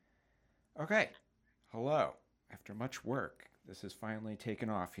Okay, hello. After much work, this has finally taken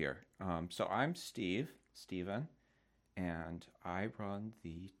off here. So I'm Steven, and I run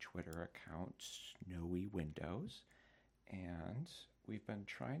the Twitter account Snowy Windows. And we've been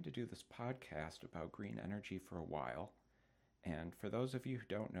trying to do this podcast about green energy for a while. And for those of you who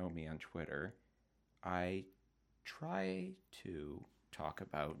don't know me on Twitter, I try to talk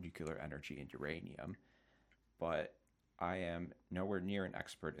about nuclear energy and uranium, but I am nowhere near an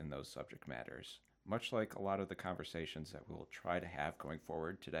expert in those subject matters. Much like a lot of the conversations that we'll try to have going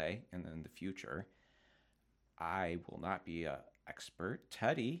forward today and in the future, I will not be an expert.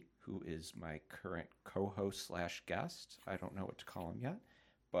 Teddy, who is my current co-host slash guest, I don't know what to call him yet,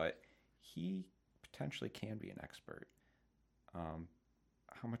 but he potentially can be an expert. Um,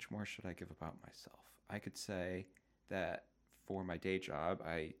 how much more should I give about myself? I could say that for my day job,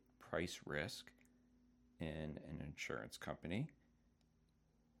 I price risk in an insurance company.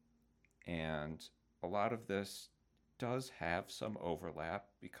 And a lot of this does have some overlap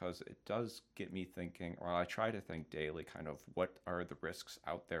because it does get me thinking, or I try to think daily, kind of what are the risks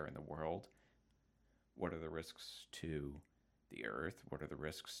out there in the world? What are the risks to the earth? What are the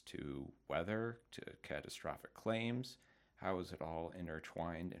risks to weather, to catastrophic claims? How is it all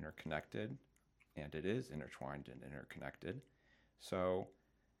intertwined, interconnected? And it is intertwined and interconnected. So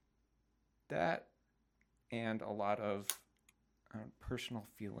that and a lot of personal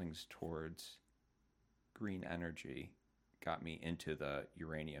feelings towards green energy got me into the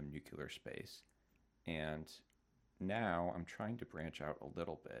uranium nuclear space. And now I'm trying to branch out a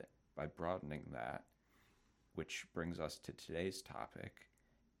little bit by broadening that, which brings us to today's topic.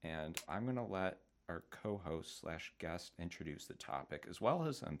 And I'm going to let our co host slash guest introduce the topic as well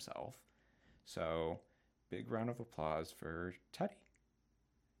as himself. So, big round of applause for Teddy.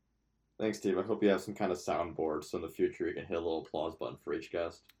 Thanks, Steve. I hope you have some kind of soundboard so in the future you can hit a little applause button for each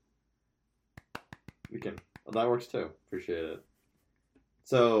guest. We can. Well, that works too. Appreciate it.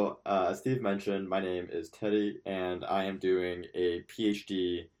 So, as Steve mentioned, my name is Teddy, and I am doing a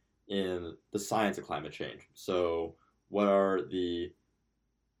PhD in the science of climate change. So, what are the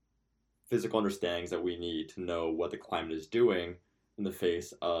physical understandings that we need to know what the climate is doing in the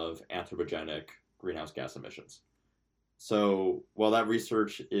face of anthropogenic greenhouse gas emissions? So, while that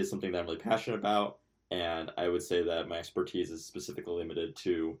research is something that I'm really passionate about, and I would say that my expertise is specifically limited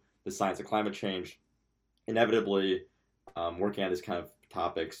to the science of climate change, inevitably, working on these kind of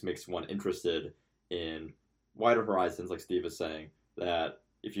topics makes one interested in wider horizons, like Steve is saying, that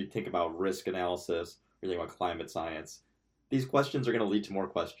if you think about risk analysis, or you think about climate science, these questions are going to lead to more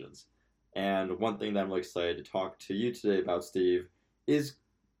questions. And one thing that I'm really excited to talk to you today about, Steve, is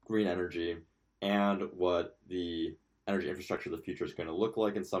green energy and what the energy infrastructure of the future is going to look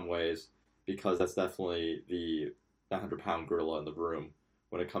like in some ways, because that's definitely the 100-pound gorilla in the room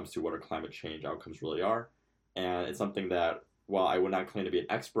when it comes to what our climate change outcomes really are. And it's something that, while I would not claim to be an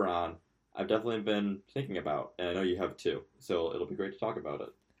expert on, I've definitely been thinking about, and I know you have too. So it'll be great to talk about it.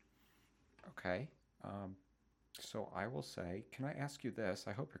 Okay. Um, so I will say, can I ask you this?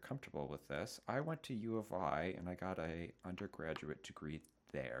 I hope you're comfortable with this. I went to U of I and I got a undergraduate degree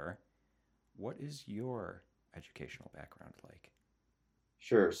there. What is your educational background like?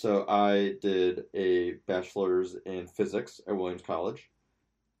 Sure. So I did a bachelor's in physics at Williams College.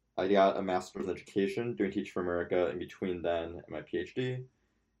 I got a master's in education doing Teach for America in between then and my PhD.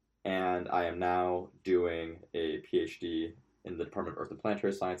 And I am now doing a PhD in the Department of Earth and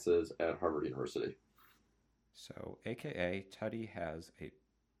Planetary Sciences at Harvard University. So, AKA, Teddy has a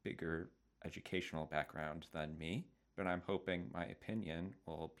bigger educational background than me, but I'm hoping my opinion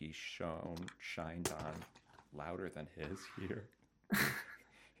will be shined on louder than his here.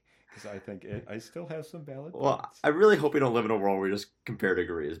 Because I think I still have some valid Well, points. I really hope we don't live in a world where we just compare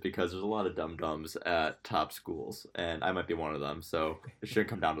degrees because there's a lot of dum dums at top schools, and I might be one of them. So it shouldn't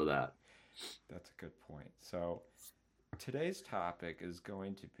come down to that. That's a good point. So, today's topic is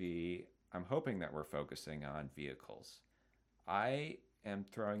going to be I'm hoping that we're focusing on vehicles. I am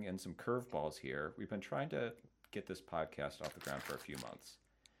throwing in some curveballs here. We've been trying to get this podcast off the ground for a few months.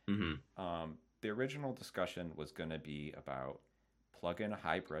 Mm-hmm. The original discussion was going to be about plug in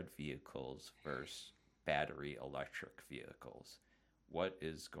hybrid vehicles versus battery electric vehicles. What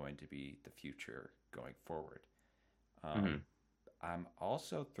is going to be the future going forward? Mm-hmm. Um, I'm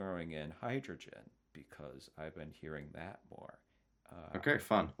also throwing in hydrogen because I've been hearing that more. Uh, Okay,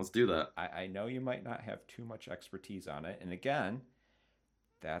 fun. Let's do that. I know you might not have too much expertise on it. And again,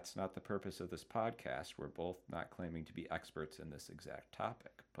 that's not the purpose of this podcast. We're both not claiming to be experts in this exact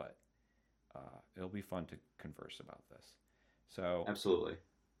topic, but it'll be fun to converse about this. So Absolutely.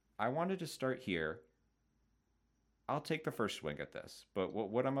 I wanted to start here. I'll take the first swing at this. But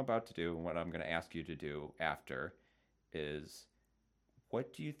what I'm about to do and what I'm going to ask you to do after is,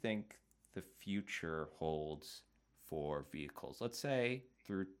 what do you think the future holds for vehicles? Let's say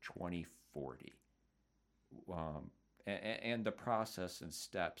through 2040, and the process and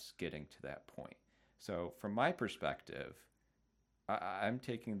steps getting to that point. So, from my perspective, I'm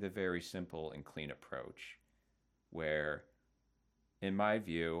taking the very simple and clean approach where, in my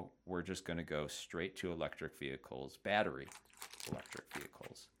view, we're just going to go straight to electric vehicles, battery electric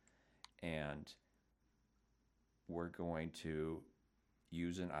vehicles, and we're going to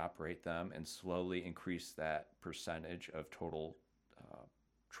use and operate them and slowly increase that percentage of total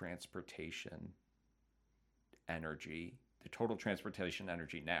transportation energy. The total transportation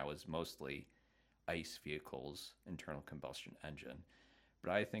energy now is mostly ICE vehicles, internal combustion engine.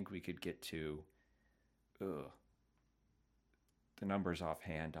 But I think we could get to, ugh, the numbers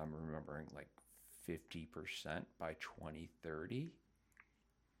offhand, I'm remembering like 50% by 2030.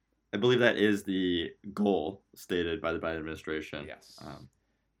 I believe that is the goal stated by the Biden administration. Yes.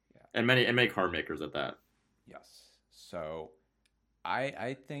 Yeah. And many car makers at that. Yes. So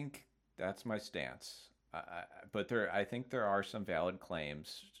I think that's my stance. But I think there are some valid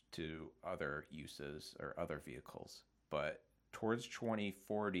claims to other uses or other vehicles. But towards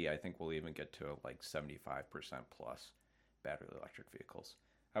 2040, I think we'll even get to like 75% plus battery electric vehicles.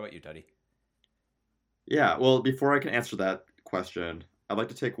 How about you, Duddy? Yeah, well, before I can answer that question, I'd like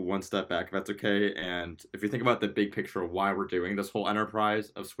to take one step back, if that's okay. And if you think about the big picture of why we're doing this whole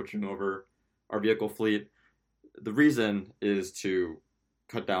enterprise of switching over our vehicle fleet, the reason is to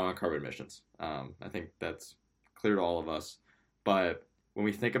cut down on carbon emissions. I think that's clear to all of us. But when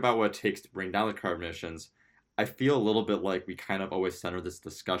we think about what it takes to bring down the carbon emissions, I feel a little bit like we kind of always center this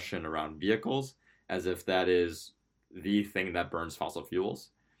discussion around vehicles as if that is the thing that burns fossil fuels.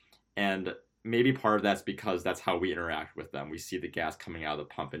 And maybe part of that's because that's how we interact with them. We see the gas coming out of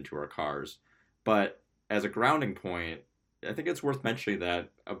the pump into our cars. But as a grounding point, I think it's worth mentioning that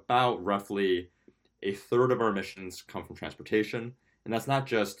about roughly a third of our emissions come from transportation. And that's not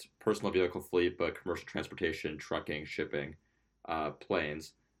just personal vehicle fleet, but commercial transportation, trucking, shipping,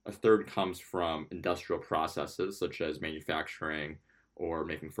 planes. A third comes from industrial processes such as manufacturing or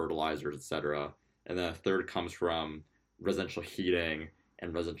making fertilizers, etc. And then a third comes from residential heating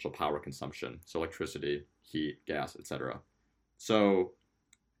and residential power consumption, so electricity, heat, gas, etc. So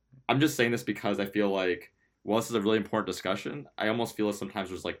I'm just saying this because I feel like, while this is a really important discussion, I almost feel like sometimes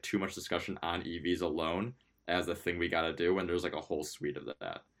there's like too much discussion on EVs alone as the thing we got to do when there's like a whole suite of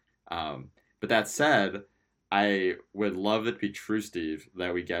that. But that said, I would love it to be true, Steve,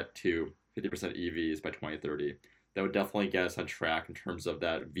 that we get to 50% EVs by 2030. That would definitely get us on track in terms of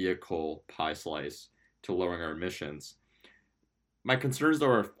that vehicle pie slice to lowering our emissions. My concerns,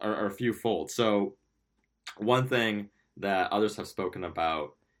 though, are a few fold. So one thing that others have spoken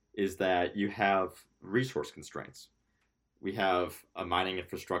about is that you have resource constraints. We have a mining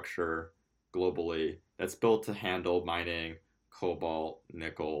infrastructure globally that's built to handle mining cobalt,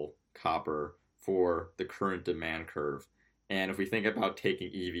 nickel, copper for the current demand curve. And if we think about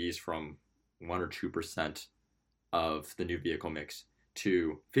taking EVs from 1 or 2% of the new vehicle mix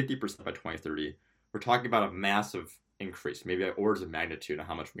to 50% by 2030, we're talking about a massive increase, maybe at orders of magnitude on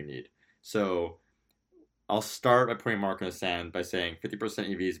how much we need. So I'll start by putting a mark in the sand by saying 50%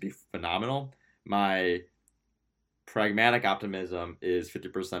 EVs would be phenomenal. My pragmatic optimism is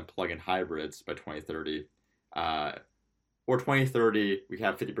 50% plug-in hybrids by 2030. Or 2030, we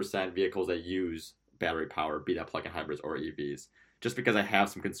have 50% vehicles that use battery power, be that plug-in hybrids or EVs, just because I have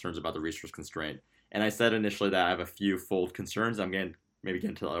some concerns about the resource constraint. And I said initially that I have a few fold concerns. I'm going to maybe get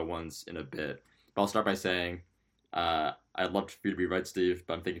into the other ones in a bit. But I'll start by saying I'd love for you to be right, Steve,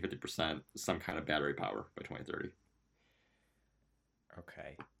 but I'm thinking 50% some kind of battery power by 2030.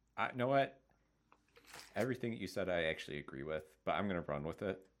 Okay. You know what? Everything that you said I actually agree with, but I'm going to run with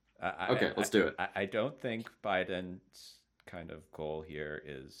it. Okay, let's do it. I don't think Biden's kind of goal here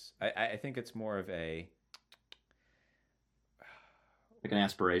is... I think it's more of a... Like an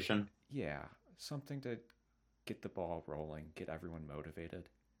aspiration? Yeah, something to get the ball rolling, get everyone motivated.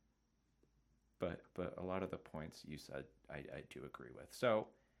 But a lot of the points you said, I do agree with. So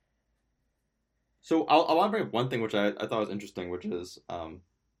I want to bring up one thing which I thought was interesting, which is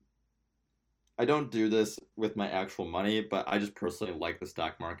I don't do this with my actual money, but I just personally like the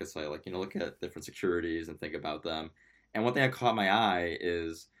stock market. So I look at different securities and think about them. And one thing that caught my eye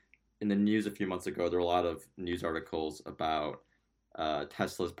is in the news a few months ago, there were a lot of news articles about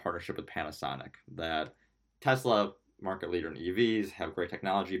Tesla's partnership with Panasonic. That Tesla, market leader in EVs, have great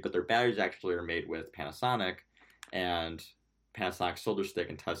technology, but their batteries actually are made with Panasonic, and Panasonic sold their stake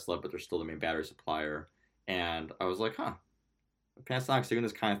in Tesla, but they're still the main battery supplier. And I was like, huh, Panasonic's doing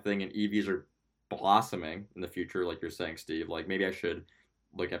this kind of thing, and EVs are blossoming in the future, like you're saying, Steve. Like maybe I should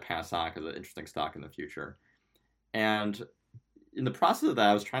look at Panasonic as an interesting stock in the future. And in the process of that,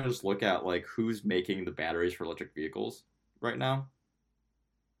 I was trying to just look at like who's making the batteries for electric vehicles right now.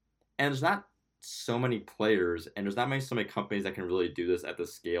 And there's not so many players, and there's not so many companies that can really do this at the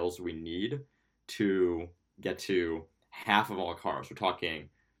scales we need to get to half of all cars. We're talking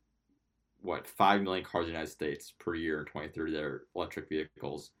what 5 million cars in the United States per year in 2030 that are electric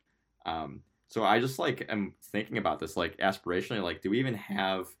vehicles. So I just like am thinking about this like aspirationally, like do we even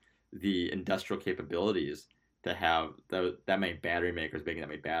have the industrial capabilities to have that many battery makers making that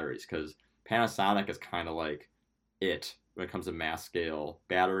many batteries? Because Panasonic is kind of like it when it comes to mass scale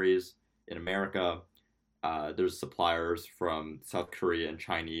batteries in America. There's suppliers from South Korea and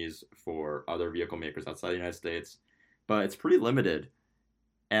Chinese for other vehicle makers outside the United States, but it's pretty limited.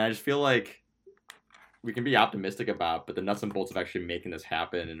 And I just feel like we can be optimistic about, but the nuts and bolts of actually making this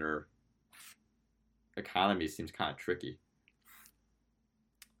happen in our economy seems kind of tricky.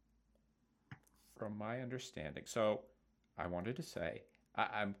 From my understanding, so I wanted to say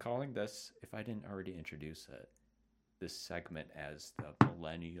I'm calling this, if I didn't already introduce it, this segment as the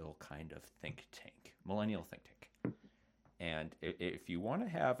millennial kind of think tank, millennial think tank. And if you want to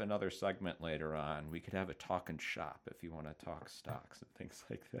have another segment later on, we could have a talk and shop if you want to talk stocks and things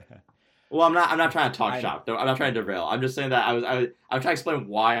like that. Well, I'm not trying to talk shop. I'm not trying to derail. I'm just saying that I'm trying to explain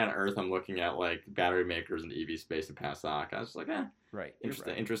why on earth I'm looking at like battery makers in the EV space in Panasonic. I was just like, right,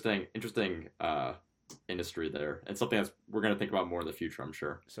 interesting industry there, and something that's we're gonna think about more in the future, I'm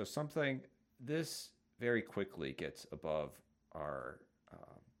sure. So something this very quickly gets above our,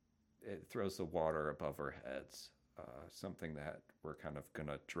 it throws the water above our heads. Something that we're kind of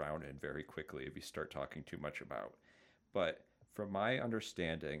gonna drown in very quickly if you start talking too much about. But from my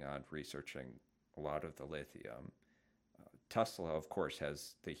understanding on researching a lot of the lithium, Tesla, of course,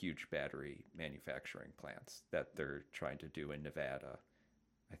 has the huge battery manufacturing plants that they're trying to do in Nevada,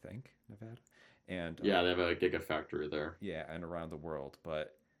 I think, Nevada. And yeah, they have a gigafactory there. Yeah, and around the world.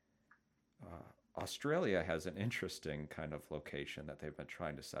 But Australia has an interesting kind of location that they've been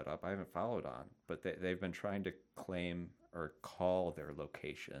trying to set up. I haven't followed on, but they've been trying to claim or call their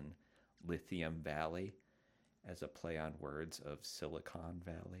location Lithium Valley as a play on words of Silicon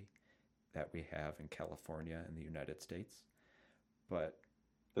Valley that we have in California in the United States. But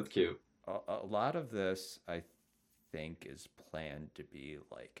that's cute. A lot of this, I think, is planned to be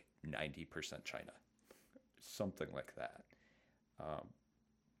like 90% China, something like that.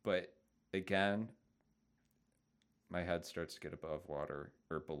 But again, my head starts to get above water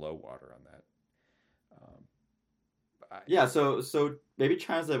or below water on that. Yeah, so maybe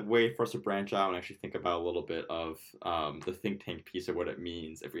China's a way for us to branch out and actually think about a little bit of the think tank piece of what it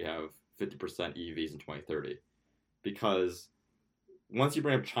means if we have 50% EVs in 2030. Because once you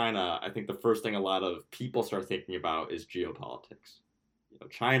bring up China, I think the first thing a lot of people start thinking about is geopolitics. You know,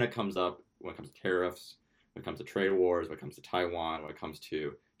 China comes up when it comes to tariffs, when it comes to trade wars, when it comes to Taiwan, when it comes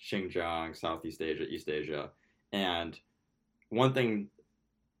to Xinjiang, Southeast Asia, East Asia. And one thing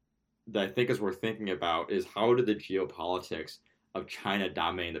that I think is worth thinking about is how do the geopolitics of China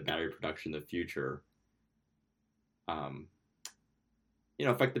dominating the battery production in the future,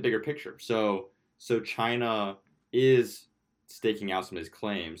 affect the bigger picture. So China is staking out some of these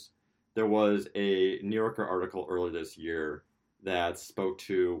claims. There was a New Yorker article earlier this year that spoke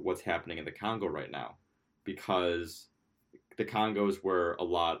to what's happening in the Congo right now, because the Congo is where a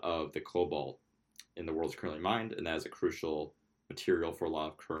lot of the cobalt in the world is currently mined, and that is a crucial material for a lot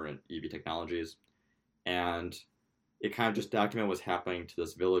of current EV technologies. And it kind of just documented what's happening to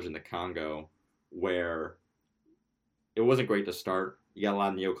this village in the Congo where it wasn't great to start. You got a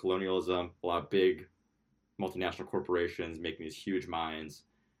lot of neocolonialism, a lot of big multinational corporations making these huge mines.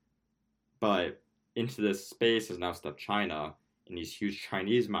 But into this space has now stepped China, and these huge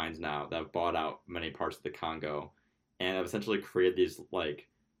Chinese mines now that have bought out many parts of the Congo and have essentially created these like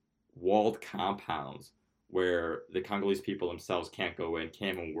walled compounds where the Congolese people themselves can't go in,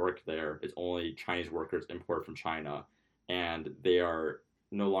 can't even work there. It's only Chinese workers imported from China, and they are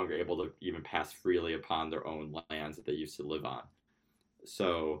no longer able to even pass freely upon their own lands that they used to live on.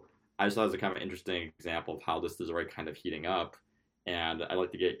 So I just thought it was a kind of interesting example of how this is already kind of heating up. And I'd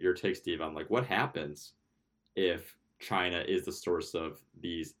like to get your take, Steve, on like what happens if China is the source of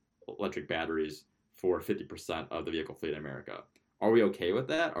these electric batteries for 50% of the vehicle fleet in America. Are we okay with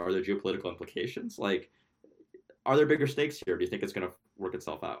that? Are there geopolitical implications? Like, are there bigger stakes here? Do you think it's going to work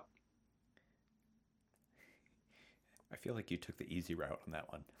itself out? I feel like you took the easy route on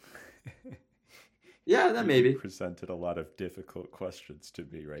that one. Yeah, that maybe. You presented a lot of difficult questions to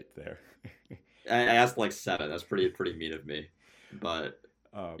me right there. I asked like 7. That's pretty mean of me, but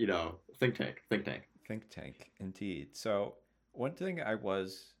Um, think tank, think tank. think tank, indeed. So one thing I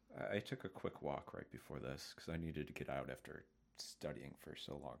took a quick walk right before this because I needed to get out after studying for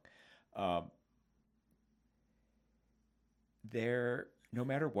so long. Um, there, no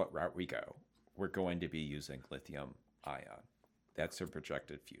matter what route we go, we're going to be using lithium ion. That's a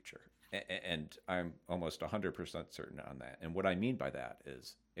projected future. And I'm almost 100% certain on that. And what I mean by that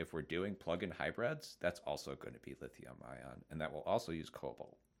is if we're doing plug in hybrids, that's also going to be lithium ion, and that will also use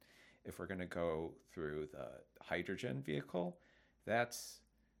cobalt. If we're going to go through the hydrogen vehicle, that's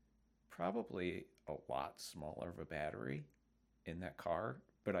probably a lot smaller of a battery in that car.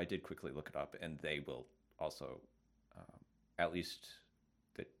 But I did quickly look it up, and they will also, um, at least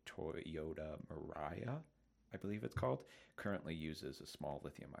the Toyota Mirai, I believe it's called, currently uses a small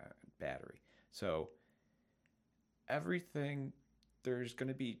lithium ion battery. So everything, there's going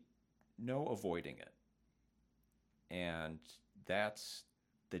to be no avoiding it. And that's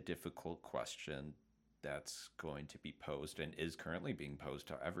the difficult question that's going to be posed and is currently being posed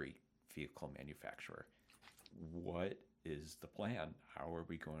to every vehicle manufacturer. What is the plan? How are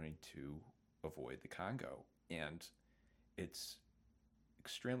we going to avoid the Congo? And it's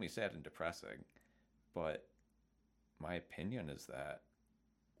extremely sad and depressing, but my opinion is that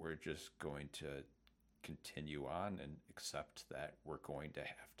we're just going to continue on and accept that we're going to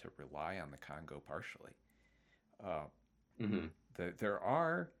have to rely on the Congo partially. Uh, Mm-hmm. there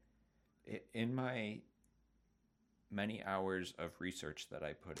are, in my many hours of research that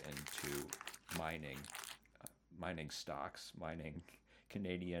I put into mining, mining stocks, mining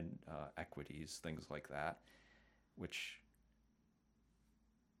Canadian equities, things like that, which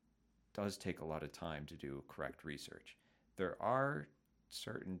does take a lot of time to do correct research. There are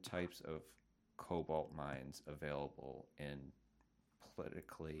certain types of cobalt mines available in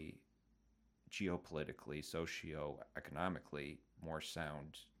politically, geopolitically, socio-economically more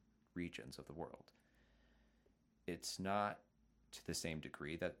sound regions of the world. It's not to the same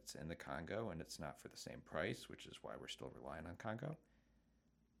degree that's in the Congo, and it's not for the same price, which is why we're still relying on Congo.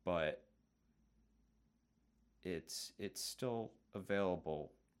 But it's still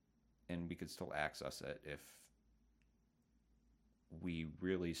available, and we could still access it if we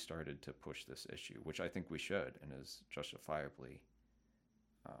really started to push this issue, which I think we should, and is justifiably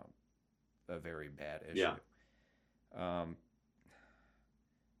um, a very bad issue. Yeah. Um,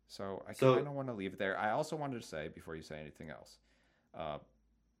 so I kind So of want to leave it there. I also wanted to say, before you say anything else, uh,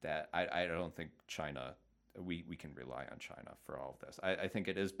 that I don't think China, we can rely on China for all of this. I think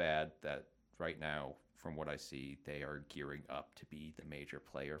it is bad that right now, from what I see, they are gearing up to be the major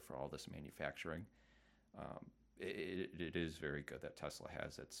player for all this manufacturing. Um, it is very good that Tesla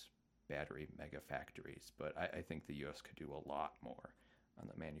has its battery mega factories, but I think the U.S. could do a lot more on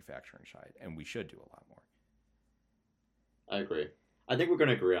the manufacturing side, and we should do a lot more. I agree. I think we're going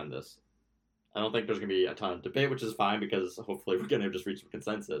to agree on this. I don't think there's going to be a ton of debate, which is fine because hopefully we're going to just reach a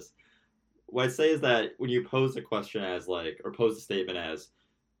consensus. What I'd say is that when you pose a question as like, or pose a statement as,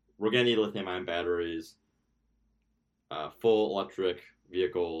 we're going to need lithium-ion batteries, full electric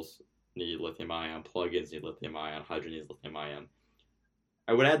vehicles need lithium-ion, plug-ins need lithium-ion, hydrogen needs lithium-ion.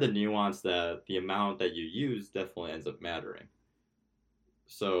 I would add the nuance that the amount that you use definitely ends up mattering.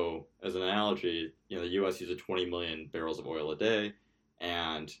 So, as an analogy, the U.S. uses 20 million barrels of oil a day,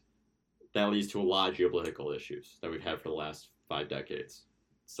 and that leads to a lot of geopolitical issues that we've had for the last 5 decades.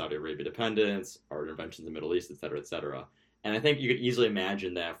 Saudi Arabia dependence, our interventions in the Middle East, et cetera, et cetera. And I think you could easily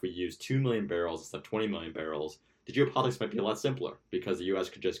imagine that if we use 2 million barrels instead of 20 million barrels, the geopolitics might be a lot simpler because the U.S.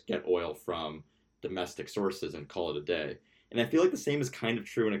 could just get oil from domestic sources and call it a day. And I feel like the same is kind of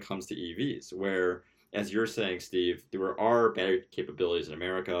true when it comes to EVs, where, as you're saying, Steve, there are battery capabilities in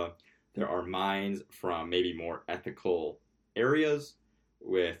America. There are mines from maybe more ethical areas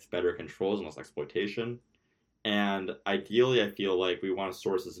with better controls and less exploitation. And ideally, I feel like we want to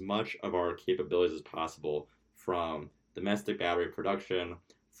source as much of our capabilities as possible from domestic battery production,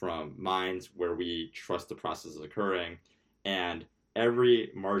 from mines where we trust the process is occurring, and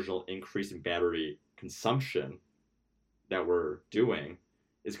every marginal increase in battery consumption that we're doing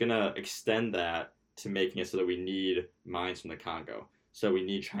is going to extend that to making it so that we need mines from the Congo. So we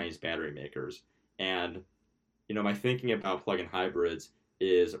need Chinese battery makers. And, my thinking about plug-in hybrids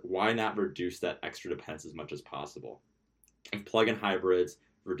is why not reduce that extra dependence as much as possible? If plug-in hybrids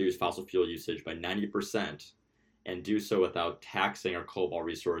reduce fossil fuel usage by 90% and do so without taxing our cobalt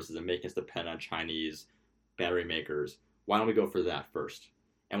resources and making us depend on Chinese battery makers, why don't we go for that first?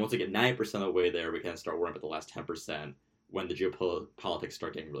 And once we get 90% of the way there, we can start worrying about the last 10% when the geopolitics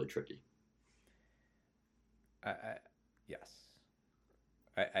start getting really tricky. I yes,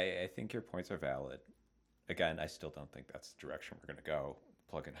 I think your points are valid. Again, I still don't think that's the direction we're going to go,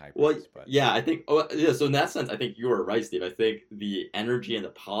 plug-in Well, hybrids. But yeah, I think. Oh, yeah. So in that sense, I think you are right, Steve. I think the energy and the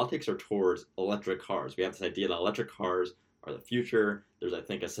politics are towards electric cars. We have this idea that electric cars are the future. There's, I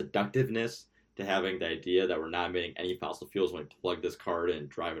think, a seductiveness to having the idea that we're not emitting any fossil fuels when we plug this car in and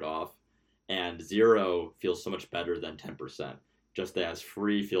drive it off. And zero feels so much better than 10%. Just as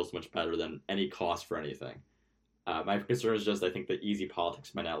free feels much better than any cost for anything. My concern is just I think the easy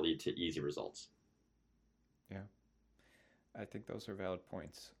politics might not lead to easy results. yeah, I think those are valid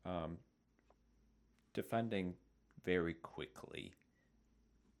points. Defending very quickly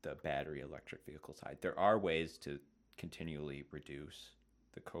the battery electric vehicle side, there are ways to continually reduce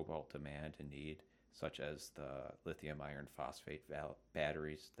the cobalt demand and need, such as the lithium iron phosphate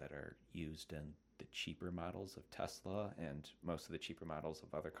batteries that are used in the cheaper models of Tesla and most of the cheaper models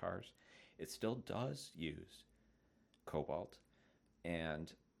of other cars. It still does use cobalt,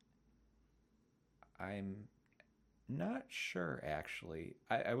 and I'm not sure actually.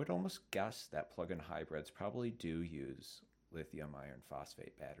 I would almost guess that plug-in hybrids probably do use lithium iron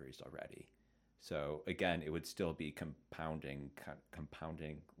phosphate batteries already. So again, it would still be compoundingly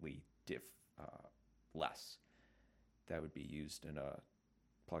uh, less that would be used in a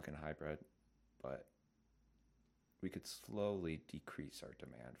plug-in hybrid, but we could slowly decrease our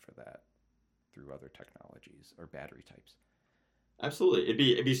demand for that through other technologies or battery types. Absolutely,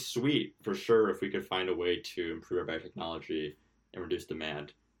 it'd be sweet for sure if we could find a way to improve our battery technology and reduce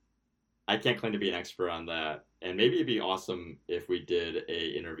demand. I can't claim to be an expert on that, and maybe it'd be awesome if we did a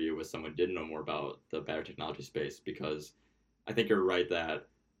interview with someone who did know more about the battery technology space, because I think you're right that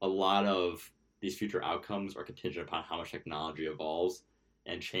a lot of these future outcomes are contingent upon how much technology evolves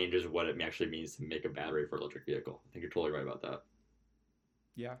and changes what it actually means to make a battery for an electric vehicle. I think you're totally right about that.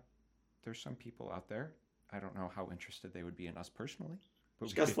 Yeah, there's some people out there. I don't know how interested they would be in us personally, but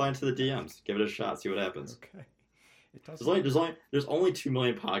Just we gotta could slide into the ask. DMs, give it a shot, see what happens. Okay. It There's doesn't. only there's only there's only 2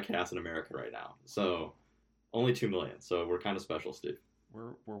 million podcasts in America right now, so only 2 million. So we're kind of special, Steve.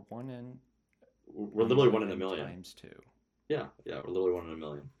 We're one in We're one literally one in a million million. times two. Yeah, yeah, we're literally 1 in a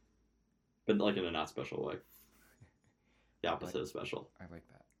million, but like in a not special way. The I opposite like of special. I like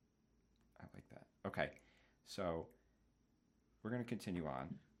that. I like that. Okay, so we're gonna continue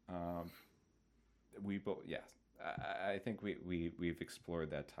on. We both, yes. I think we've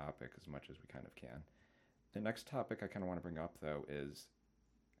explored that topic as much as we kind of can. The next topic I kind of want to bring up though is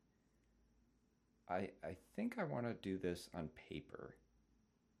I think I want to do this on paper.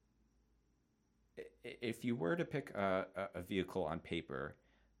 If you were to pick a vehicle on paper,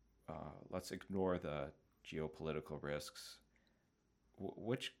 let's ignore the geopolitical risks.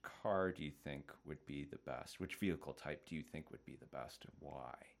 Which car do you think would be the best? Which vehicle type do you think would be the best, and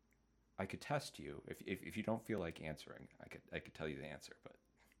why? I could test you if you don't feel like answering. I could tell you the answer, but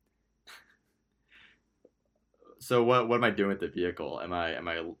So what am I doing with the vehicle? Am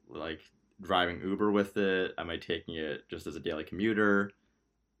I like driving Uber with it? Am I taking it just as a daily commuter?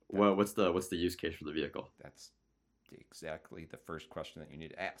 that What's the use case for the vehicle? that's exactly the first question that you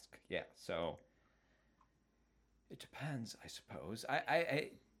need to ask. Yeah, so it depends, I suppose. I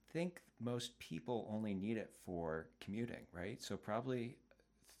think most people only need it for commuting, right? So probably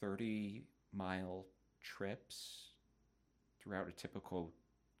 30-mile trips throughout a typical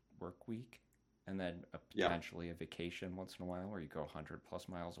work week, and then Yeah. potentially a vacation once in a while where you go 100 plus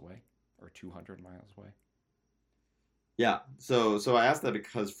miles away or 200 miles away. Yeah. So I asked that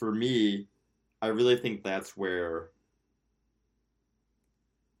because for me, I really think that's where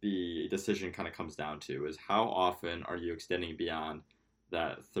the decision kind of comes down to is how often are you extending beyond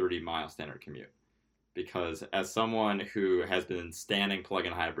that 30-mile standard commute? Because as someone who has been standing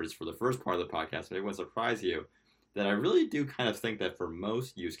plug-in hybrids for the first part of the podcast, it won't surprise you that I really do kind of think that for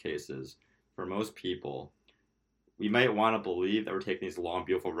most use cases, for most people, we might want to believe that we're taking these long,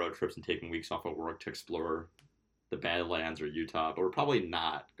 beautiful road trips and taking weeks off of work to explore the Badlands or Utah, but we're probably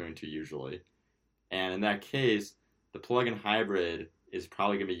not going to usually. And in that case, the plug-in hybrid is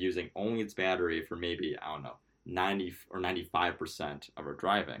probably going to be using only its battery for maybe, I don't know, 90 or 95% of our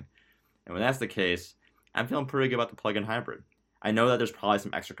driving. And when that's the case, I'm feeling pretty good about the plug-in hybrid. I know that there's probably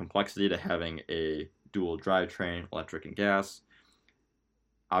some extra complexity to having a dual drivetrain, electric and gas.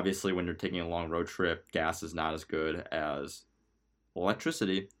 Obviously, when you're taking a long road trip, gas is not as good as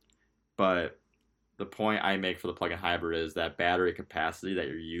electricity. But the point I make for the plug-in hybrid is that battery capacity that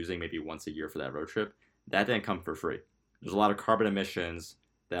you're using maybe once a year for that road trip, that didn't come for free. There's a lot of carbon emissions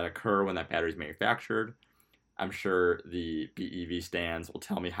that occur when that battery is manufactured. I'm sure the BEV stands will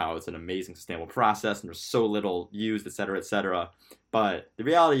tell me how it's an amazing sustainable process and there's so little used, et cetera, et cetera. But the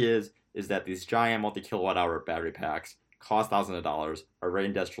reality is that these giant multi-kilowatt hour battery packs cost thousands of dollars, are very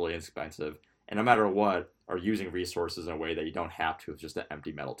industrially inexpensive, and no matter what, are using resources in a way that you don't have to with just an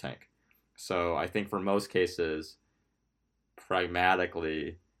empty metal tank. So I think for most cases,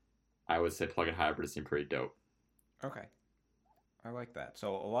 pragmatically, I would say plug-in hybrids seem pretty dope. Okay, I like that.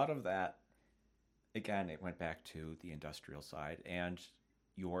 So a lot of that, again, it went back to the industrial side, and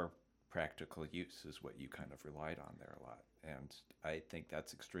your practical use is what you kind of relied on there a lot. And I think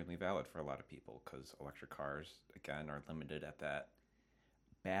that's extremely valid for a lot of people because electric cars, again, are limited at that.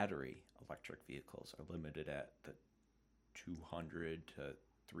 Battery electric vehicles are limited at the 200 to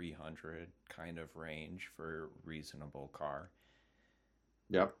 300 kind of range for reasonable car.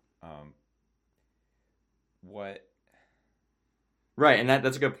 Yep. Um, what? Right, and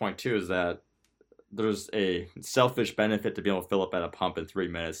that's a good point too. Is that there's a selfish benefit to being able to fill up at a pump in 3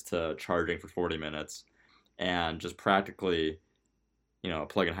 minutes to charging for 40 minutes, and just practically, a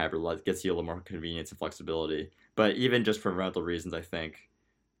plug-in hybrid gets you a little more convenience and flexibility. But even just for rental reasons, I think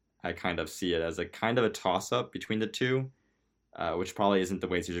I kind of see it as a kind of a toss-up between the two, which probably isn't the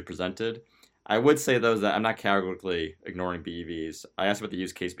way it's usually presented. I would say, though, that I'm not categorically ignoring BEVs. I asked about the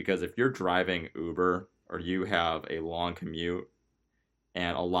use case because if you're driving Uber or you have a long commute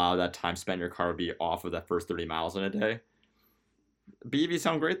and a lot of that time spent in your car would be off of that first 30 miles in a day, BEVs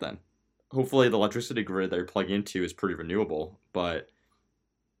sound great then. Hopefully the electricity grid that you're plugging into is pretty renewable, but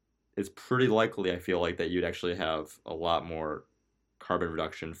it's pretty likely, I feel like, that you'd actually have a lot more carbon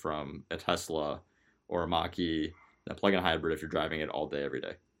reduction from a Tesla or a Mach-E than a plug-in hybrid if you're driving it all day, every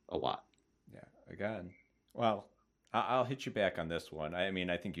day. A lot. Yeah, again, well, I'll hit you back on this one. I mean,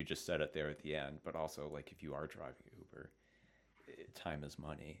 I think you just said it there at the end, but also, like, if you are driving Uber, time is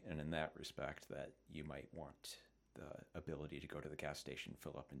money, and in that respect, that you might want the ability to go to the gas station,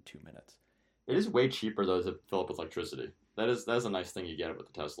 fill up in 2 minutes. It is way cheaper though to fill up with electricity. That is a nice thing you get with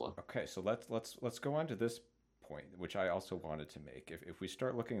the Tesla. Okay, so let's go on to this point, which I also wanted to make. If we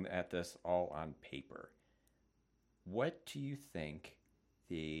start looking at this all on paper, what do you think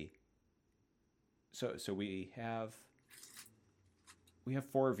the so we have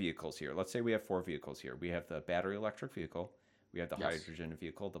four vehicles here. Let's say we have four vehicles here. We have the battery electric vehicle, we have the Yes. hydrogen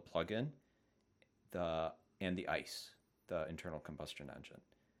vehicle, the plug-in, and the ICE, the internal combustion engine.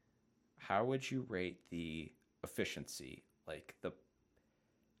 How would you rate the efficiency, like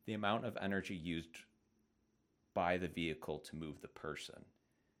the amount of energy used by the vehicle to move the person?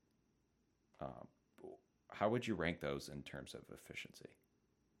 Um, how would you rank those in terms of efficiency?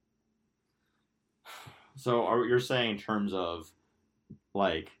 So you're saying in terms of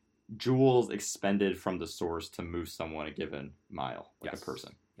like joules expended from the source to move someone a given mile, like Yes. a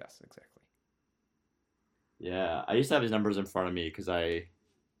person? Yes, exactly. Yeah, I used to have these numbers in front of me because I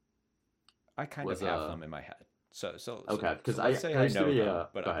kind was of have them in my head. So okay, because let's say I I used to know be them,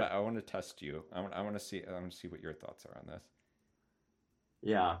 but go ahead. I want to test you. I want to see what your thoughts are on this.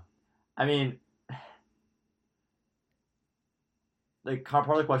 Yeah, I mean, part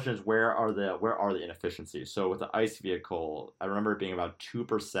of the question is where are the inefficiencies? So with the ICE vehicle, I remember it being about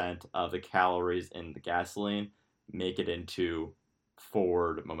 2% of the calories in the gasoline make it into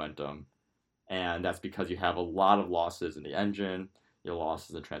forward momentum, and that's because you have a lot of losses in the engine, you have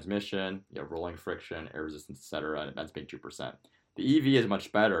losses in transmission, you have rolling friction, air resistance, etc., and that's being 2%. The EV is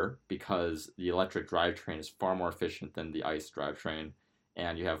much better because the electric drivetrain is far more efficient than the ICE drivetrain,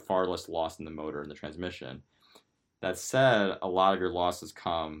 and you have far less loss in the motor and the transmission. That said, a lot of your losses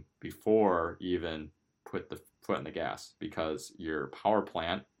come before you even put the foot in the gas because your power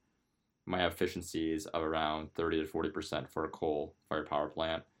plant might have efficiencies of around 30 to 40% for a coal-fired power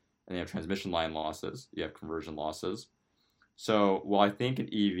plant, and you have transmission line losses, you have conversion losses. So while I think an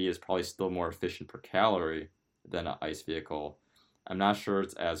EV is probably still more efficient per calorie than an ICE vehicle, I'm not sure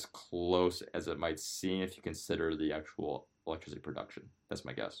it's as close as it might seem if you consider the actual electricity production. That's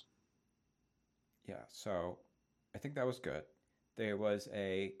my guess. Yeah, so I think that was good. There was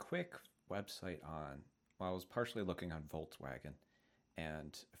a quick website on, well, I was partially looking on Volkswagen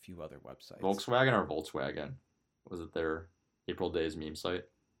and a few other websites. Volkswagen or Volkswagen? Was it their April Days meme site?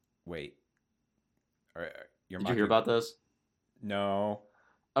 Wait, you're Did you hear about this? No.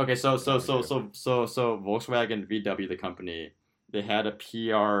 Okay, so No, Volkswagen VW, the company, they had a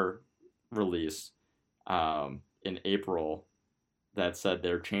PR release in April that said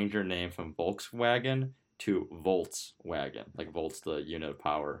they're changing their name from Volkswagen to Voltswagen, like volts the unit of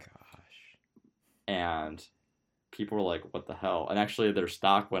power. Gosh. And people were like, what the hell? And actually their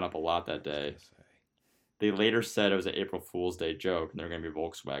stock went up a lot that day. They later said it was an April Fool's Day joke and they're going to be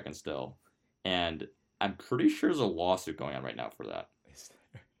Volkswagen still. And I'm pretty sure there's a lawsuit going on right now for that.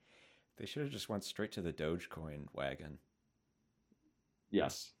 They should have just went straight to the Dogecoin wagon.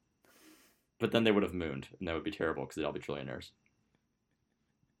 Yes. But then they would have mooned, and that would be terrible because they'd all be trillionaires.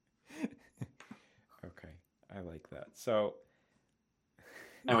 Okay, I like that. So,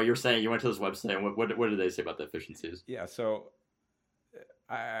 Anyway, you were saying you went to this website, and what did they say about the efficiencies? yeah, so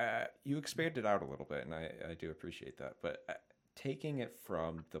you expanded out a little bit, and I do appreciate that. But taking it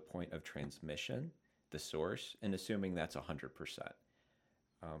from the point of transmission, the source, and assuming that's 100%.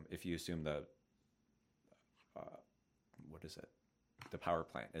 If you assume what is it? The power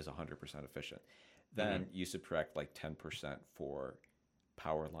plant is 100% efficient, then you subtract like 10% for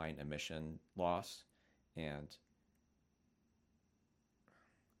power line emission loss. And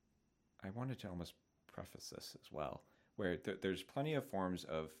I wanted to almost preface this as well, where there's plenty of forms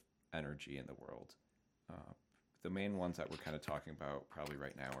of energy in the world. The main ones that we're kind of talking about probably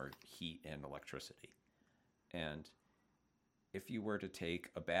right now are heat and electricity. And if you were to take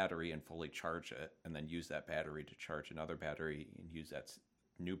a battery and fully charge it, and then use that battery to charge another battery, and use that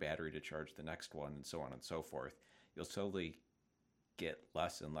new battery to charge the next one, and so on and so forth, you'll slowly get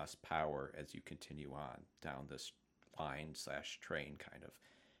less and less power as you continue on down this line/train kind of,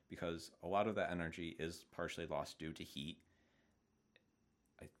 because a lot of that energy is partially lost due to heat.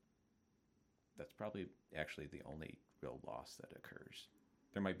 That's probably actually the only real loss that occurs.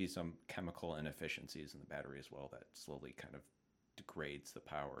 There might be some chemical inefficiencies in the battery as well that slowly kind of degrades the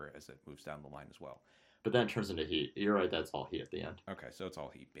power as it moves down the line as well. But then it turns into heat. You're right, that's all heat at the end. Okay, so it's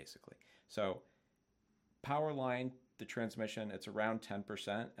all heat basically. So power line, the transmission, it's around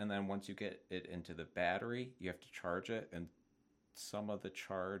 10%, and then once you get it into the battery, you have to charge it, and some of the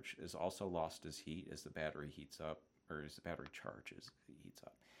charge is also lost as heat as the battery heats up, or as the battery charges, it heats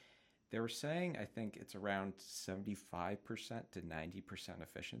up. They were saying, I think it's around 75% to 90%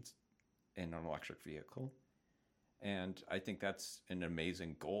 efficient in an electric vehicle. And I think that's an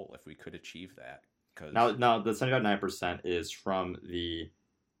amazing goal if we could achieve that. Now the 75-90% is from the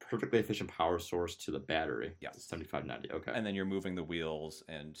perfectly efficient power source to the battery. Yeah. 75-90, okay. And then you're moving the wheels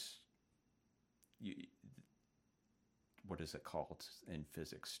and what is it called in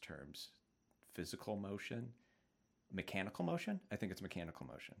physics terms? Physical motion? Mechanical motion? I think it's mechanical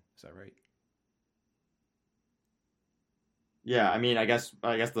motion. Is that right? Yeah, I mean, I guess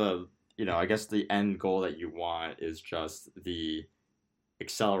the end goal that you want is just the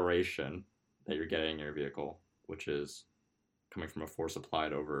acceleration that you're getting in your vehicle, which is coming from a force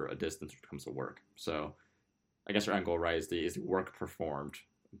applied over a distance, which comes to work. So, I guess your end goal, right, is the work performed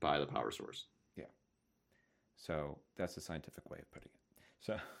by the power source. Yeah. So that's the scientific way of putting it.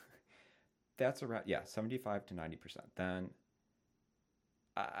 So that's around 75 to 90%. Then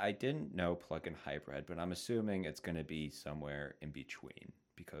I didn't know plug-in hybrid, but I'm assuming it's going to be somewhere in between,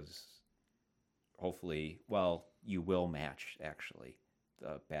 because hopefully, well, you will match actually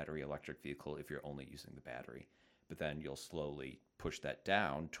the battery electric vehicle if you're only using the battery, but then you'll slowly push that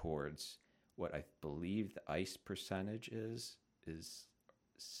down towards what I believe the ICE percentage is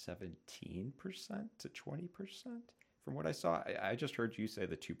 17% to 20%. From what I saw, I just heard you say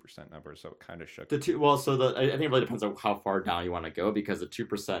the 2% number, so it kind of shook. I think it really depends on how far down you want to go, because the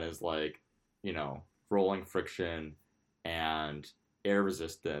 2% is like, rolling friction and air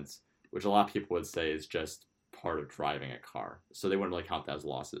resistance, which a lot of people would say is just part of driving a car. So they wouldn't really count that as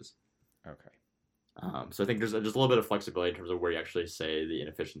losses. Okay. So I think there's a little bit of flexibility in terms of where you actually say the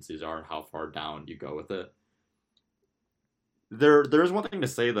inefficiencies are and how far down you go with it. There's one thing to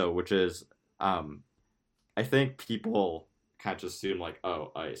say though, which is, I think people kind of just assume like,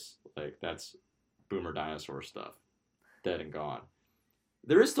 oh, ICE, like that's boomer dinosaur stuff, dead and gone.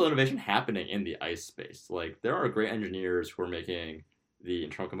 There is still innovation happening in the ICE space. Like there are great engineers who are making the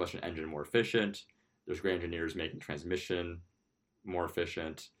internal combustion engine more efficient. There's great engineers making transmission more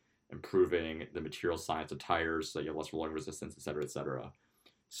efficient, improving the material science of tires so you have less rolling resistance, et cetera, et cetera.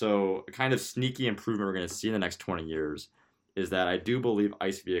 So a kind of sneaky improvement we're going to see in the next 20 years is that I do believe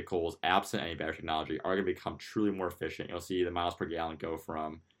ICE vehicles, absent any battery technology, are going to become truly more efficient. You'll see the miles per gallon go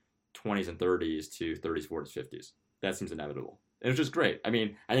from 20s and 30s to 30s, 40s, 50s. That seems inevitable. And it's just great. I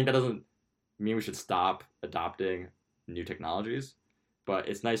mean, I think that doesn't mean we should stop adopting new technologies, but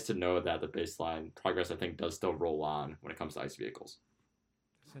it's nice to know that the baseline progress, I think, does still roll on when it comes to ICE vehicles.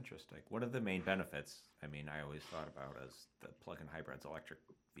 That's interesting. What are the main benefits? I mean, I always thought about as the plug-in hybrids, electric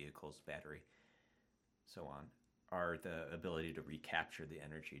vehicles, battery, so on, are the ability to recapture the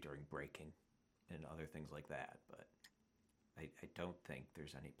energy during braking and other things like that. But I don't think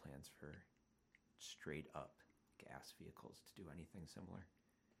there's any plans for straight up gas vehicles to do anything similar.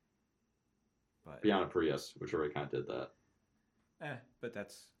 But beyond a Prius, which already kind of did that. But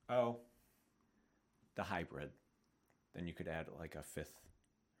that's the hybrid. Then you could add like a fifth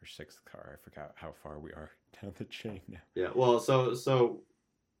or sixth car. I forgot how far we are down the chain now. Yeah. Well, so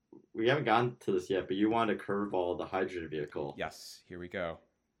we haven't gotten to this yet, but you want to curveball the hydrogen vehicle. Yes, here we go.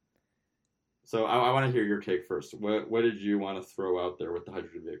 So I want to hear your take first. What did you want to throw out there with the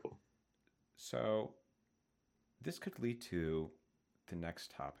hydrogen vehicle? So this could lead to the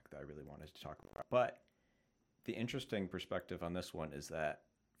next topic that I really wanted to talk about. But the interesting perspective on this one is that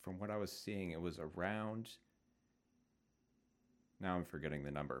from what I was seeing, it was around, now I'm forgetting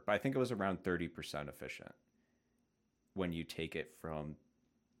the number, but I think it was around 30% efficient when you take it from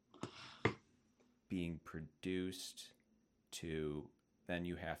being produced to then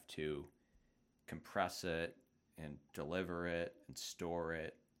you have to compress it and deliver it and store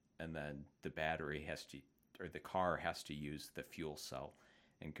it, and then the battery has to, or the car has to use the fuel cell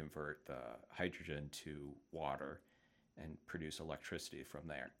and convert the hydrogen to water and produce electricity from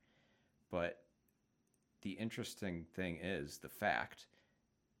there. But the interesting thing is the fact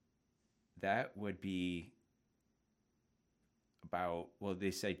that would be about, well,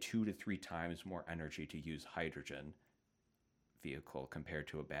 they say 2 to 3 times more energy to use hydrogen vehicle compared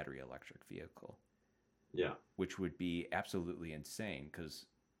to a battery electric vehicle. Yeah. Which would be absolutely insane because,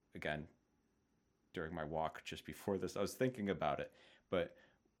 again, during my walk just before this, I was thinking about it, but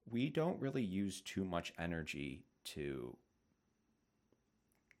we don't really use too much energy to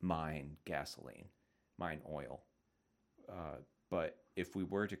mine gasoline, mine oil. But if we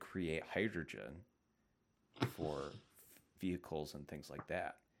were to create hydrogen for vehicles and things like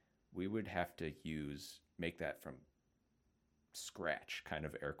that, we would have to make that from scratch, kind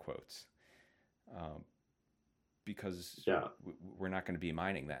of air quotes, because we're not going to be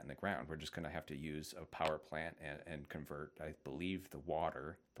mining that in the ground. We're just going to have to use a power plant and convert, I believe, the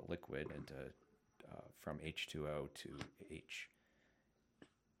water, the liquid, into from H2O to H.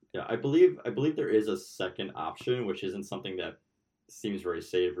 Yeah, I believe there is a second option, which isn't something that seems very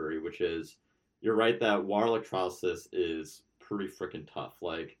savory, which is, you're right that water electrolysis is pretty freaking tough.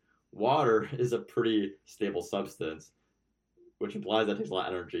 Like, water is a pretty stable substance, which implies that it takes a lot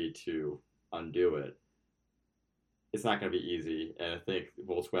of energy to undo it. It's not going to be easy, and I think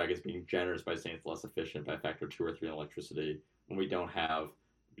Volkswagen is being generous by saying it's less efficient by a factor 2 or 3 in electricity when we don't have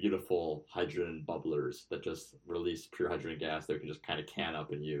beautiful hydrogen bubblers that just release pure hydrogen gas that we can just kind of can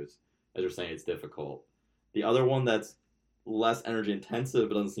up and use. As you're saying, it's difficult. The other one that's less energy intensive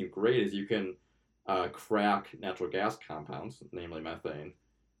but doesn't seem great is you can crack natural gas compounds, namely methane,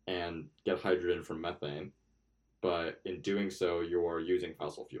 and get hydrogen from methane. But in doing so, you're using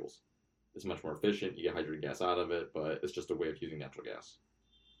fossil fuels. It's much more efficient. You get hydrogen gas out of it, but it's just a way of using natural gas.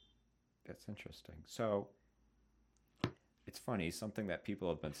 That's interesting. So it's funny, something that people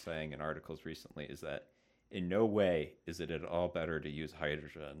have been saying in articles recently is that in no way is it at all better to use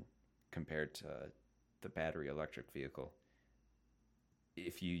hydrogen compared to the battery electric vehicle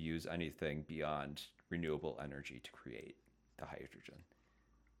if you use anything beyond renewable energy to create the hydrogen.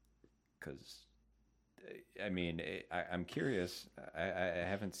 Because, I mean, I'm curious. I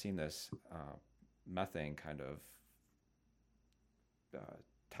haven't seen this methane kind of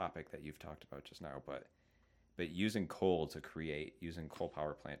topic that you've talked about just now, but using coal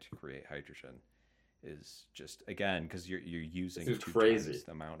power plant to create hydrogen is just, again, because you're using two times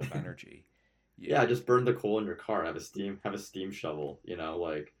the amount of energy. Yeah, just burn the coal in your car. Have a steam shovel.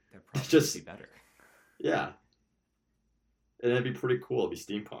 Like that probably just would be better. Yeah, and it'd be pretty cool. It'd be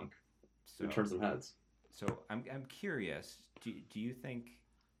steampunk. So turn some heads. So I'm curious. Do you think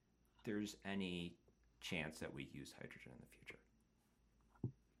there's any chance that we use hydrogen in the future?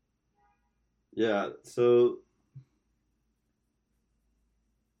 Yeah. So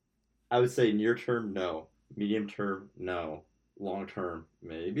I would say near term, no. Medium term, no. Long term,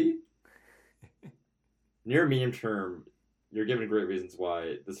 maybe. Near medium term, you're giving great reasons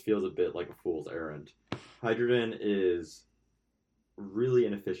why this feels a bit like a fool's errand. Hydrogen is really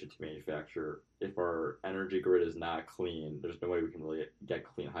inefficient to manufacture. If our energy grid is not clean, there's no way we can really get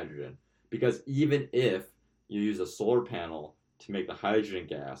clean hydrogen. Because even if you use a solar panel to make the hydrogen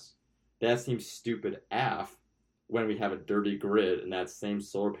gas, that seems stupid AF when we have a dirty grid and that same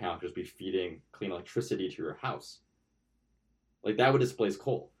solar panel could just be feeding clean electricity to your house. Like, that would displace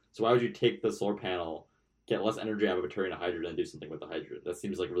coal. So why would you take the solar panel, get less energy out of it, turn into hydrogen, and do something with the hydrogen? That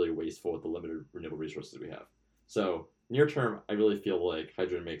seems like really wasteful with the limited renewable resources we have. So near term, I really feel like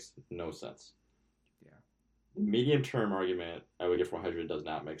hydrogen makes no sense. Yeah. The medium term argument I would give for why hydrogen does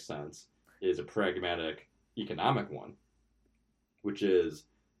not make sense is a pragmatic economic one, which is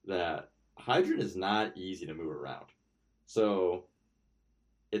that hydrogen is not easy to move around. So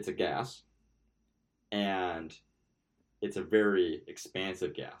it's a gas, and it's a very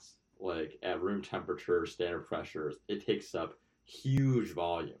expansive gas. Like, at room temperature, standard pressures, it takes up huge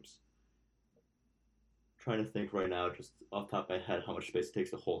volumes. trying to think right now, just off the top of my head, how much space it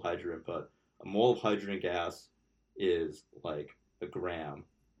takes to hold hydrogen, but a mole of hydrogen gas is like a gram,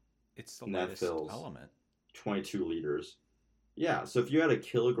 It's the and that lightest fills element. 22 liters. Yeah, so if you had a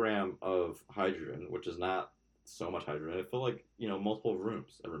kilogram of hydrogen, which is not so much hydrogen, it fill like, multiple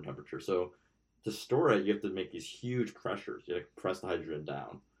rooms at room temperature. So to store it, you have to make these huge pressures. You have to press the hydrogen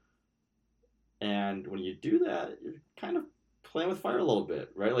down. And when you do that, you're kind of playing with fire a little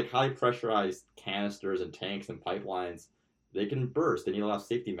bit, right? Like highly pressurized canisters and tanks and pipelines, they can burst. They need a lot of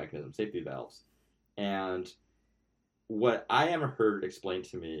safety mechanisms, safety valves. And what I haven't heard explained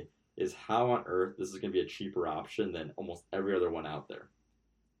to me is how on earth this is going to be a cheaper option than almost every other one out there.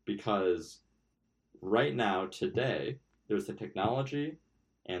 Because right now, today, there's the technology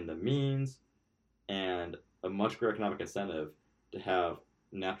and the means and a much greater economic incentive to have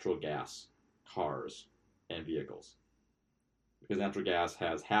natural gas cars and vehicles. Because natural gas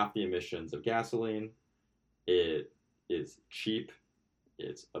has half the emissions of gasoline, it is cheap,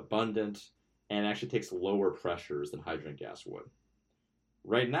 it's abundant, and actually takes lower pressures than hydrogen gas would.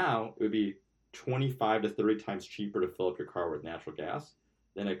 Right now, it would be 25 to 30 times cheaper to fill up your car with natural gas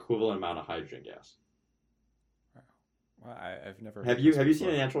than an equivalent amount of hydrogen gas. Wow. Well, I've never Have heard you this have you seen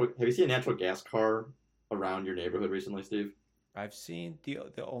before. a natural gas car around your neighborhood recently, Steve? I've seen the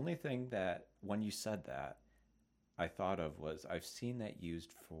only thing that when you said that I thought of was I've seen that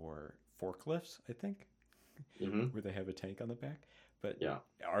used for forklifts, I think, Mm-hmm. where they have a tank on the back. But Yeah.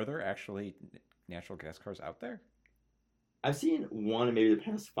 are there actually natural gas cars out there? I've seen one in maybe the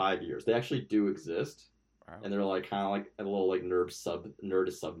past 5 years. They actually do exist, Wow. and they're like kind of like a little like nerd sub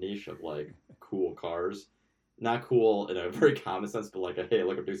niche of like cool cars. Not cool in a very common sense, but like a hey,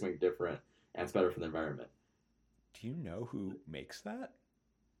 look, I'm doing something different and it's better for the environment. Do you know who makes that?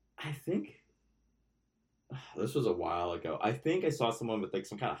 I think this was a while ago. I think I saw someone with like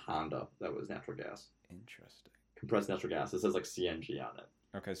some kind of Honda that was natural gas, Interesting. compressed natural gas. It says like CNG on it.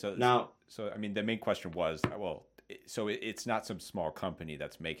 Okay, so Now, I mean, the main question was, well, it's not some small company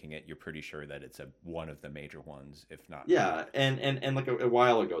that's making it. You're pretty sure that it's one of the major ones, if not like. yeah, and like a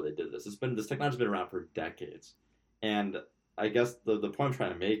while ago they did this. This technology's been around for decades, and I guess the point I'm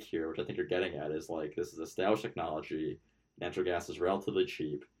trying to make here, which I think you're getting at, is like this is established technology. Natural gas is relatively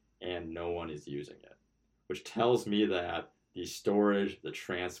cheap, and no one is using it, which tells me that the storage, the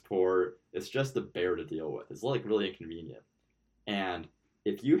transport, it's just a bear to deal with. It's like really inconvenient. And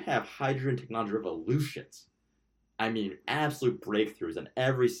if you have hydrogen technology revolutions, I mean, absolute breakthroughs in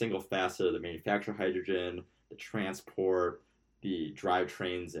every single facet of the manufacture of hydrogen, the transport, the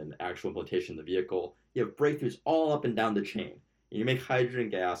drivetrains, and actual implementation of the vehicle. You have breakthroughs all up and down the chain. And you make hydrogen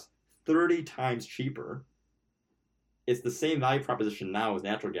gas 30 times cheaper. It's the same value proposition now as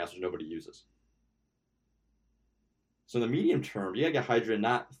natural gas, which nobody uses. So in the medium term, you gotta get hydrogen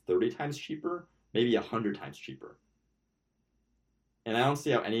not 30 times cheaper, maybe 100 times cheaper. And I don't see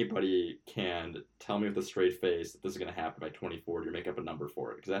how anybody can tell me with a straight face that this is going to happen by 2040 or make up a number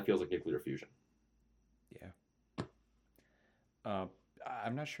for it, because that feels like nuclear fusion. Yeah. Uh,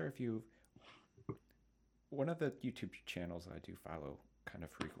 I'm not sure if you. One of the YouTube channels I do follow kind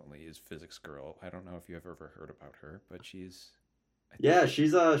of frequently is Physics Girl. I don't know if you have ever heard about her, but she's. Yeah,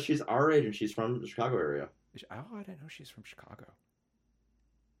 she's our age and she's from the Chicago area. Oh, I didn't know she's from Chicago.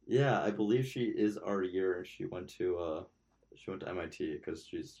 Yeah, I believe she is our year, and she went to MIT because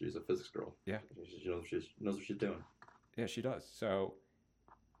she's a physics girl. Yeah, she knows what she's doing. Yeah, she does. So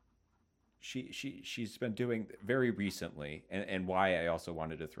she's been doing very recently, and why I also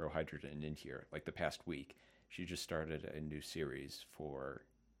wanted to throw hydrogen in here, like the past week, she just started a new series for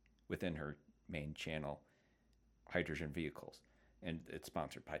within her main channel, hydrogen vehicles, and it's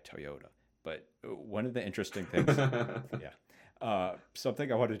sponsored by Toyota. But one of the interesting things, yeah,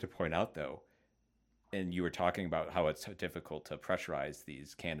 something I wanted to point out though, and you were talking about how it's so difficult to pressurize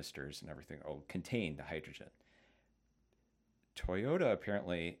these canisters and everything, contain the hydrogen. Toyota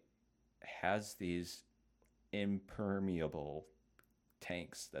apparently has these impermeable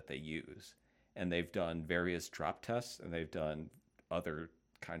tanks that they use, and they've done various drop tests, and they've done other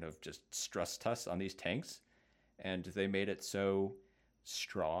kind of just stress tests on these tanks, and they made it so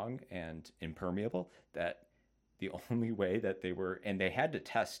strong and impermeable that the only way that they had to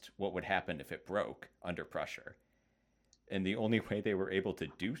test what would happen if it broke under pressure, and the only way they were able to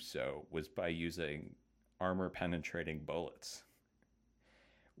do so was by using armor penetrating bullets,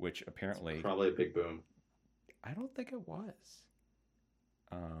 which apparently it's probably a big boom. I don't think it was,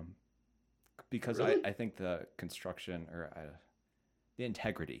 because really? I think the construction or the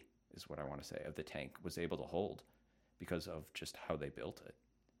integrity is what I want to say of the tank was able to hold because of just how they built it.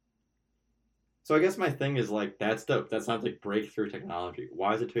 So I guess my thing is like that's dope. That sounds like breakthrough technology.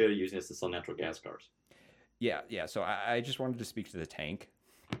 Why is it Toyota using this to sell natural gas cars? Yeah. So I just wanted to speak to the tank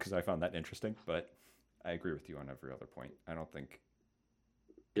because I found that interesting, but I agree with you on every other point. I don't think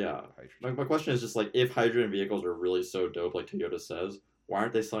Yeah. hydrogen. My question is just like, if hydrogen vehicles are really so dope, like Toyota says, why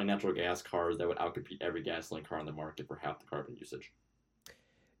aren't they selling natural gas cars that would outcompete every gasoline car on the market for half the carbon usage?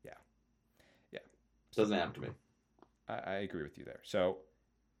 Yeah, yeah. So Doesn't happen to me. I agree with you there. So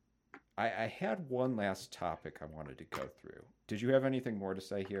I had one last topic I wanted to go through. Did you have anything more to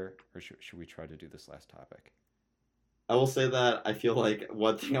say here, or should we try to do this last topic? I will say that I feel like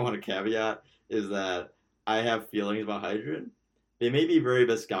one thing I want to caveat is that I have feelings about hydrogen. They may be very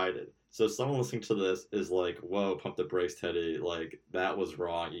misguided. So if someone listening to this is like, "Whoa, pump the brakes, Teddy! Like that was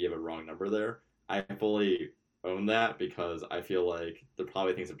wrong. You gave a wrong number there." I fully own that because I feel like there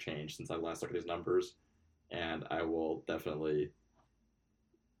probably things have changed since I last looked at these numbers, and I will definitely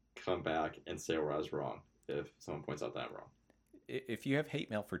come back and say where I was wrong if someone points out that I'm wrong. If you have hate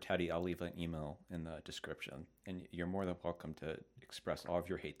mail for Teddy, I'll leave an email in the description, and you're more than welcome to express all of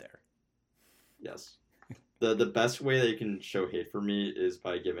your hate there. Yes. The best way that you can show hate for me is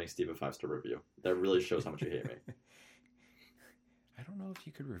by giving Steve a 5-star review. That really shows how much you hate me. I don't know if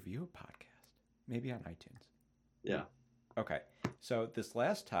you could review a podcast. Maybe on iTunes. Yeah. Okay. So this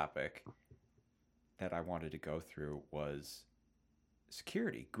last topic that I wanted to go through was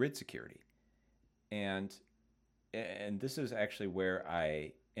security, grid security. And this is actually where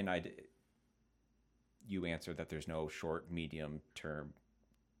you answered that there's no short, medium term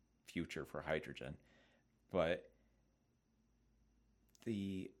future for hydrogen, but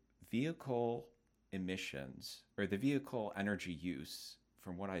the vehicle emissions or the vehicle energy use,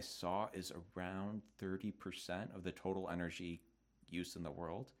 from what I saw, is around 30% of the total energy use in the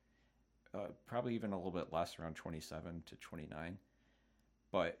world. Probably even a little bit less, around 27 to 29.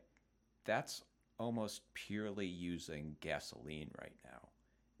 But that's almost purely using gasoline right now.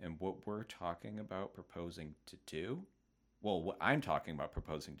 And what we're talking about proposing to do, well, what I'm talking about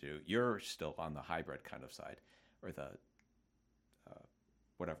proposing to do, you're still on the hybrid kind of side, or the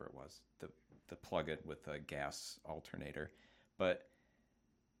whatever it was, the plug it with a gas alternator. But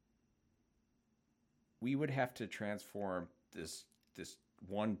we would have to transform this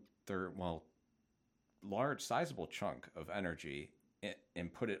 1/3, well, large sizable chunk of energy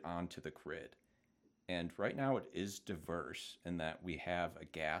and put it onto the grid. And right now it is diverse in that we have a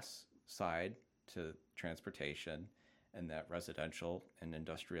gas side to transportation and that residential and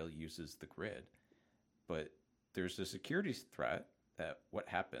industrial uses the grid. But there's a security threat that what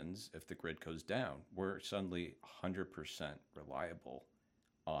happens if the grid goes down? We're suddenly 100% reliable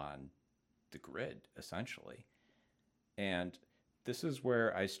on the grid, essentially. And this is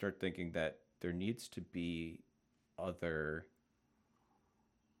where I start thinking that there needs to be other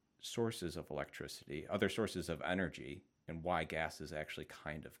sources of electricity, other sources of energy, and why gas is actually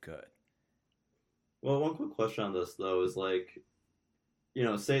kind of good. Well, one quick question on this though is like,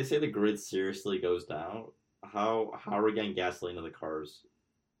 say the grid seriously goes down, how are we getting gasoline to the cars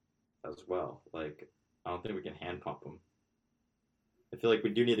as well? Like, I don't think we can hand pump them. I feel like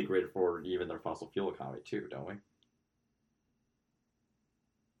we do need the grid for even their fossil fuel economy too, don't we?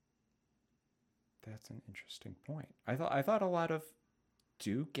 That's an interesting point. I thought a lot of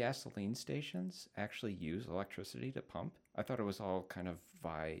do gasoline stations actually use electricity to pump? I thought it was all kind of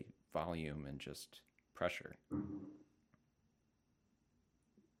by volume and just pressure.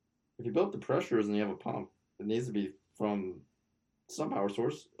 If you build up the pressures and you have a pump, it needs to be from some power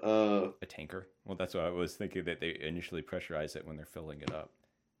source. A tanker? Well, that's what I was thinking, that they initially pressurize it when they're filling it up.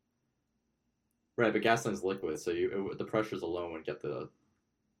 Right, but gasoline's liquid, so the pressures alone would get the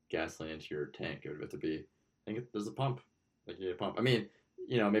gasoline into your tank. It would have to be. I think there's a pump. Like you need a pump. I mean,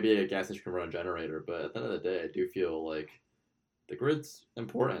 maybe a gas station can run a generator, but at the end of the day, I do feel like the grid's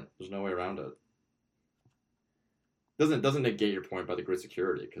important. There's no way around it. Doesn't negate your point about the grid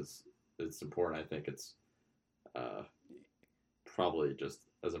security because it's important. I think it's uh, probably just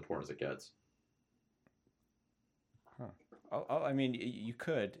as important as it gets. Huh. I mean, you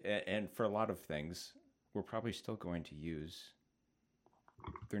could, and for a lot of things, we're probably still going to use.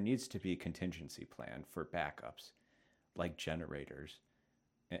 There needs to be a contingency plan for backups, like generators.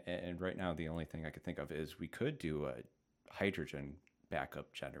 And right now, the only thing I could think of is we could do a hydrogen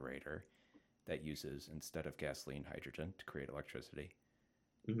backup generator that uses, instead of gasoline, hydrogen to create electricity.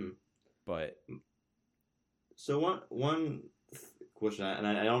 Mm-hmm. But so one question, and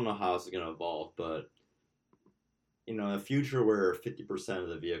I don't know how this is going to evolve, but a future where 50% of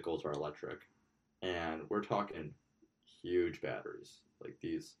the vehicles are electric, and we're talking huge batteries, like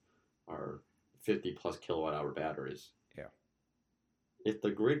these are 50 plus kilowatt hour batteries. Yeah. If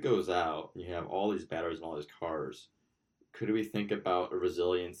the grid goes out and you have all these batteries in all these cars, could we think about a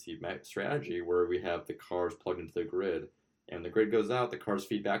resiliency strategy where we have the cars plugged into the grid, and the grid goes out, the cars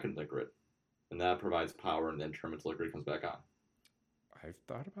feed back into the grid, and that provides power and then turn until the grid comes back on. I've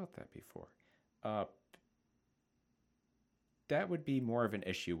thought about that before. Uh, that would be more of an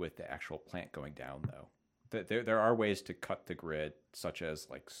issue with the actual plant going down, though. There are ways to cut the grid, such as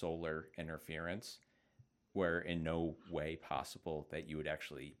like solar interference, where in no way possible that you would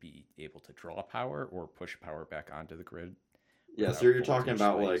actually be able to draw power or push power back onto the grid. Yeah, so you're talking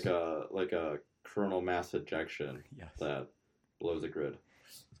about like a coronal mass ejection yes. that blows a grid.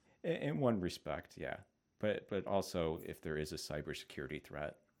 In one respect, yeah, but also if there is a cybersecurity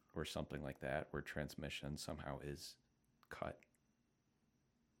threat or something like that, where transmission somehow is cut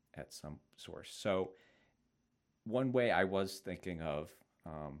at some source. So one way I was thinking of,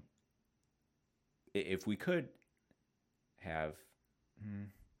 if we could have,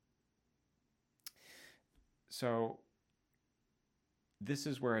 so this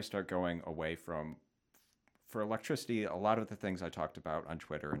is where I start going away from, for electricity, a lot of the things I talked about on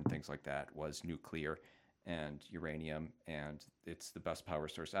Twitter and things like that was nuclear and uranium, and it's the best power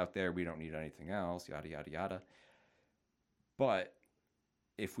source out there. We don't need anything else, yada, yada, yada. But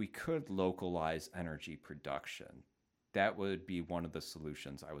if we could localize energy production, that would be one of the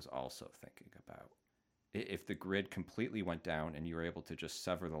solutions I was also thinking about. If the grid completely went down and you were able to just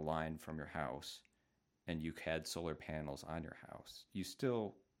sever the line from your house and you had solar panels on your house, you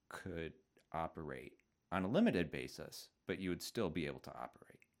still could operate on a limited basis, but you would still be able to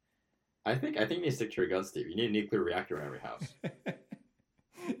operate. I think you need to stick to your guns, Steve. You need a nuclear reactor in every house.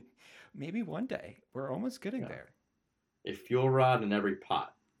 Maybe one day. We're almost getting there. A fuel rod in every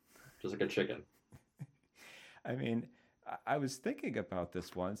pot, just like a chicken. I mean, I was thinking about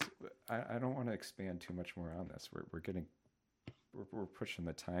this once. I don't want to expand too much more on this. We're pushing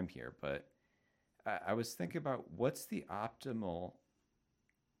the time here, but I was thinking about what's the optimal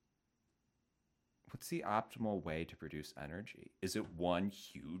way to produce energy? Is it one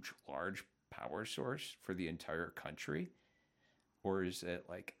huge, large power source for the entire country? Or is it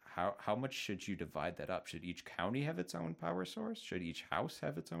like, how much should you divide that up? Should each county have its own power source? Should each house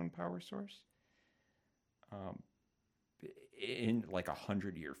have its own power source? In like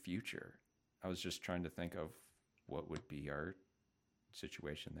 100-year future, I was just trying to think of what would be our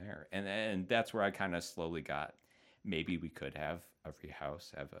situation there. And that's where I kind of slowly got, maybe we could have every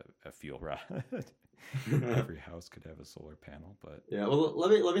house have a fuel rod. Every house could have a solar panel, but yeah. Well, let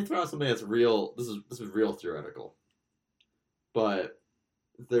me throw out something that's real. This is real theoretical, but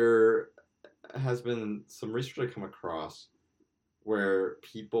there has been some research I come across where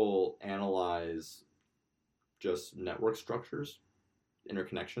people analyze just network structures,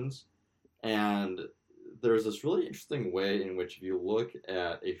 interconnections, and there's this really interesting way in which if you look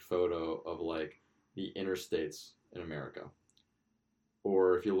at a photo of like the interstates in America,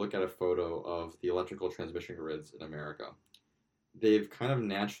 or if you look at a photo of the electrical transmission grids in America, they've kind of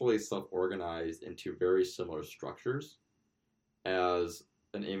naturally self-organized into very similar structures as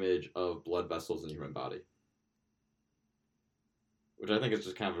an image of blood vessels in the human body, which I think is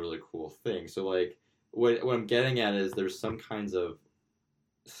just kind of a really cool thing. So like what I'm getting at is there's some kinds of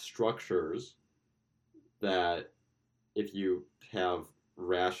structures that if you have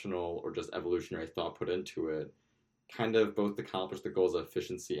rational or just evolutionary thought put into it, kind of both accomplish the goals of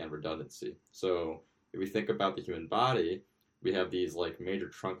efficiency and redundancy. So if we think about the human body, we have these like major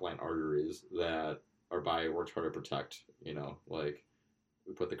trunk line arteries that our body works hard to protect. You know, like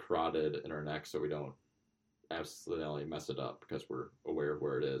we put the carotid in our neck so we don't absolutely mess it up because we're aware of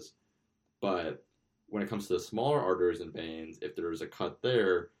where it is. But when it comes to the smaller arteries and veins, if there's a cut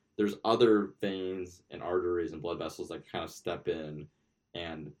there, there's other veins and arteries and blood vessels that kind of step in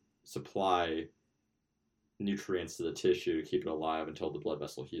and supply nutrients to the tissue to keep it alive until the blood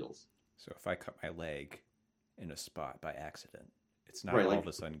vessel heals. So if I cut my leg in a spot by accident, it's not right, all of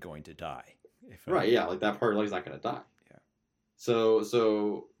a sudden going to die. Yeah, like that part of the leg's not going to die. Yeah.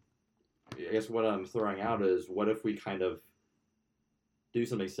 So I guess what I'm throwing out is, what if we kind of do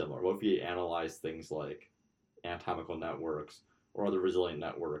something similar? What if we analyze things like anatomical networks or other resilient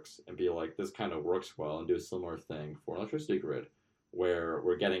networks and be like, this kind of works well, and do a similar thing for an electricity grid where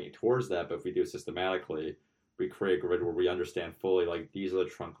we're getting towards that, but if we do it systematically, we create a grid where we understand fully, like, these are the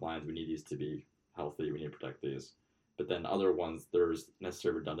trunk lines, we need these to be healthy, we need to protect these. But then other ones, there's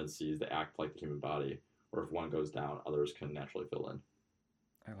necessary redundancies that act like the human body, or if one goes down, others can naturally fill in.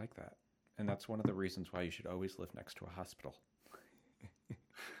 I like that. And that's one of the reasons why you should always live next to a hospital.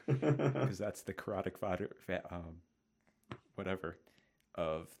 Because that's the carotid whatever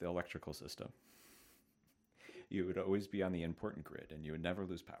of the electrical system. You would always be on the important grid and you would never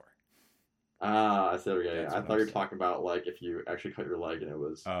lose power. Ah, I see. Okay, That's I what thought I'm you were saying. talking about like if you actually cut your leg and it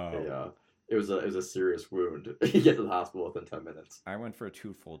was Oh, a serious wound. You get to the hospital within 10 minutes. I went for a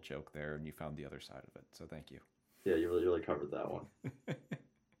twofold joke there, and you found the other side of it. So thank you. Yeah, you really covered that one.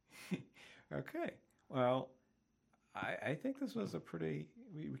 Okay. Well, I think this was a pretty.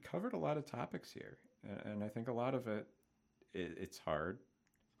 We covered a lot of topics here, and I think a lot of it's hard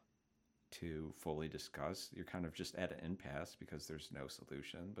to fully discuss. You're kind of just at an impasse because there's no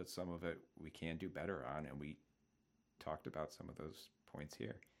solution, but some of it we can do better on, and we talked about some of those points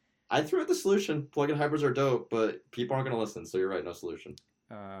here. I threw out the solution. Plug-in hybrids are dope, but people aren't going to listen. So you're right. No solution.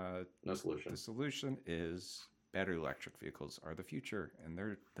 Uh, No the solution. solution is battery electric vehicles are the future, and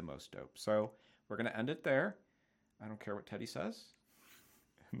they're the most dope. So we're going to end it there. I don't care what Teddy says,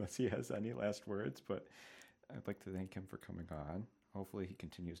 unless he has any last words, but I'd like to thank him for coming on. Hopefully, he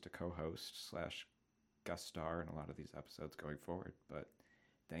continues to co host slash guest star in a lot of these episodes going forward. But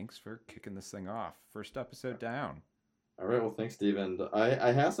thanks for kicking this thing off. First episode down. All right. Well, thanks, Steven.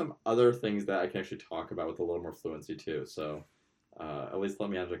 I have some other things that I can actually talk about with a little more fluency too. So at least let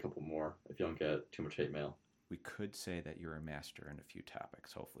me add a couple more if you don't get too much hate mail. We could say that you're a master in a few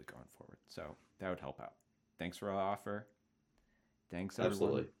topics, hopefully, going forward. So that would help out. Thanks for the offer. Thanks, everyone,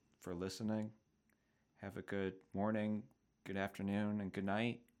 Absolutely. for listening. Have a good morning, good afternoon, and good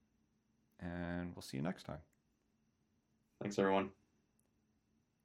night. And we'll see you next time. Thanks, everyone.